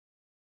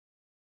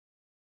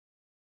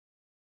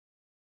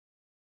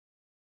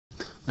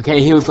Okay,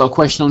 here we've got a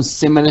question on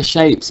similar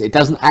shapes. It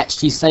doesn't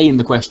actually say in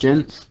the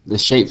question the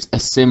shapes are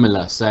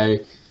similar, so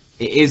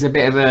it is a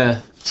bit of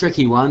a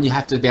tricky one. You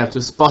have to be able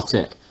to spot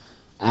it.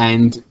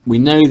 And we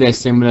know they're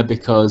similar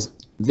because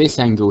this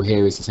angle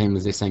here is the same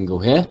as this angle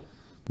here.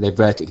 They're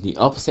vertically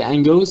opposite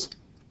angles.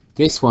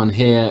 This one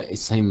here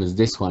is the same as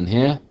this one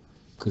here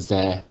because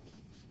they're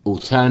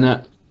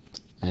alternate,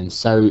 and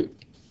so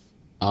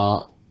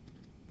are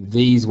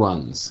these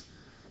ones.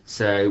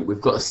 So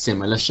we've got a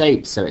similar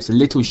shape. So it's a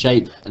little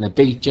shape and a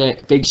big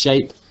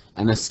shape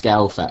and a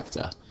scale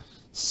factor.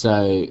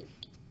 So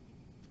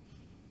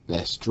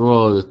let's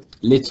draw a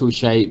little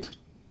shape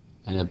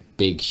and a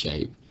big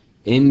shape.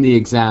 In the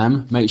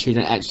exam, make sure you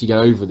don't actually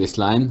go over this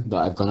line that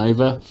I've gone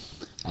over.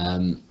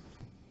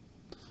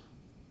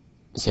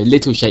 So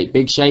little shape,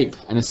 big shape,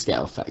 and a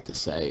scale factor.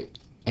 So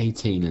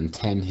 18 and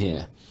 10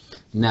 here.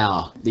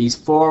 Now, these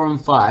 4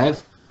 and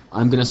 5,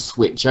 I'm going to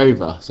switch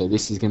over. So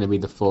this is going to be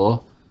the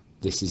 4,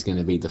 this is going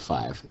to be the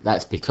 5.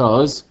 That's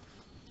because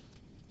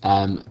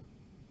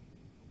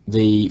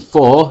the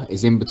 4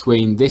 is in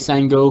between this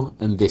angle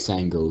and this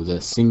angle, the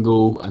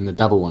single and the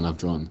double one I've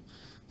drawn.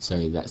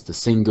 So that's the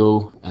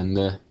single and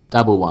the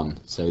double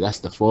one. So that's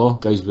the 4,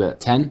 goes with that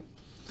 10.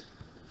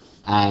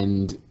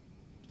 And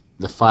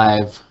the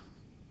 5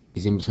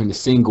 is in between the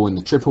single and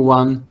the triple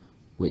one,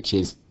 which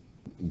is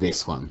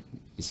this one.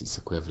 This is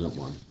the equivalent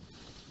one.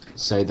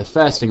 So the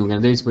first thing we're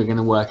going to do is we're going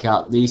to work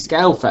out the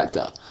scale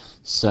factor.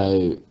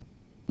 So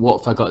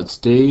what have I got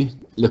to do?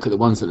 Look at the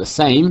ones that are the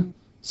same.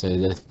 So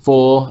the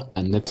 4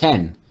 and the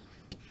 10.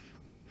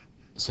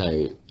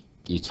 So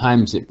you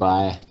times it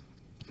by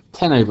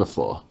 10 over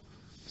 4.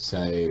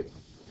 So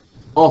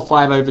or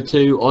 5 over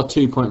 2 or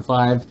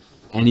 2.5,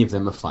 any of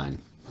them are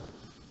fine.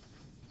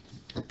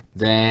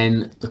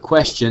 Then the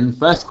question,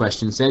 first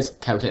question says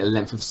calculate the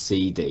length of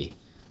CD.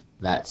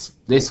 That's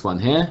this one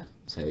here.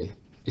 So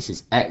this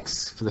is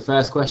x for the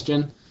first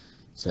question.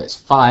 So it's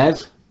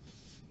 5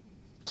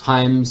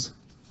 times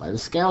by the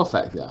scale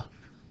factor.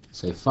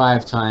 So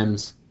 5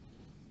 times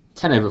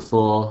 10 over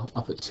 4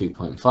 up at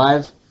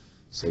 2.5.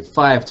 So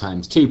 5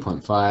 times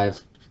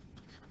 2.5,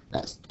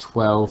 that's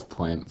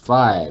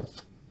 12.5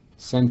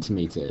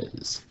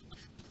 centimeters.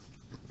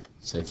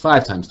 So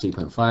 5 times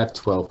 2.5,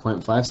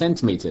 12.5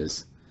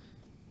 centimeters.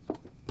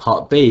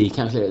 Part B,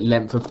 calculate the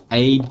length of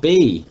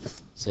AB.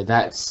 So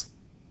that's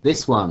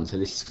this one. So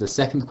this is for the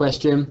second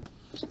question.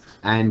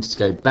 And to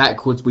go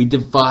backwards, we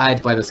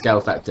divide by the scale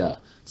factor.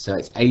 So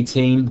it's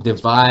 18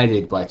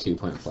 divided by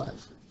 2.5.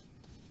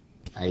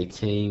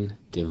 18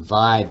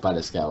 divide by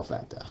the scale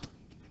factor.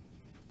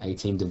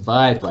 18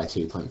 divided by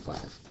 2.5.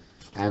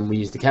 And we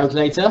use the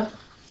calculator,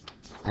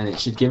 and it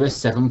should give us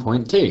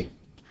 7.2.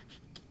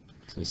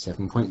 So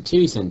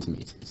 7.2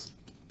 centimeters.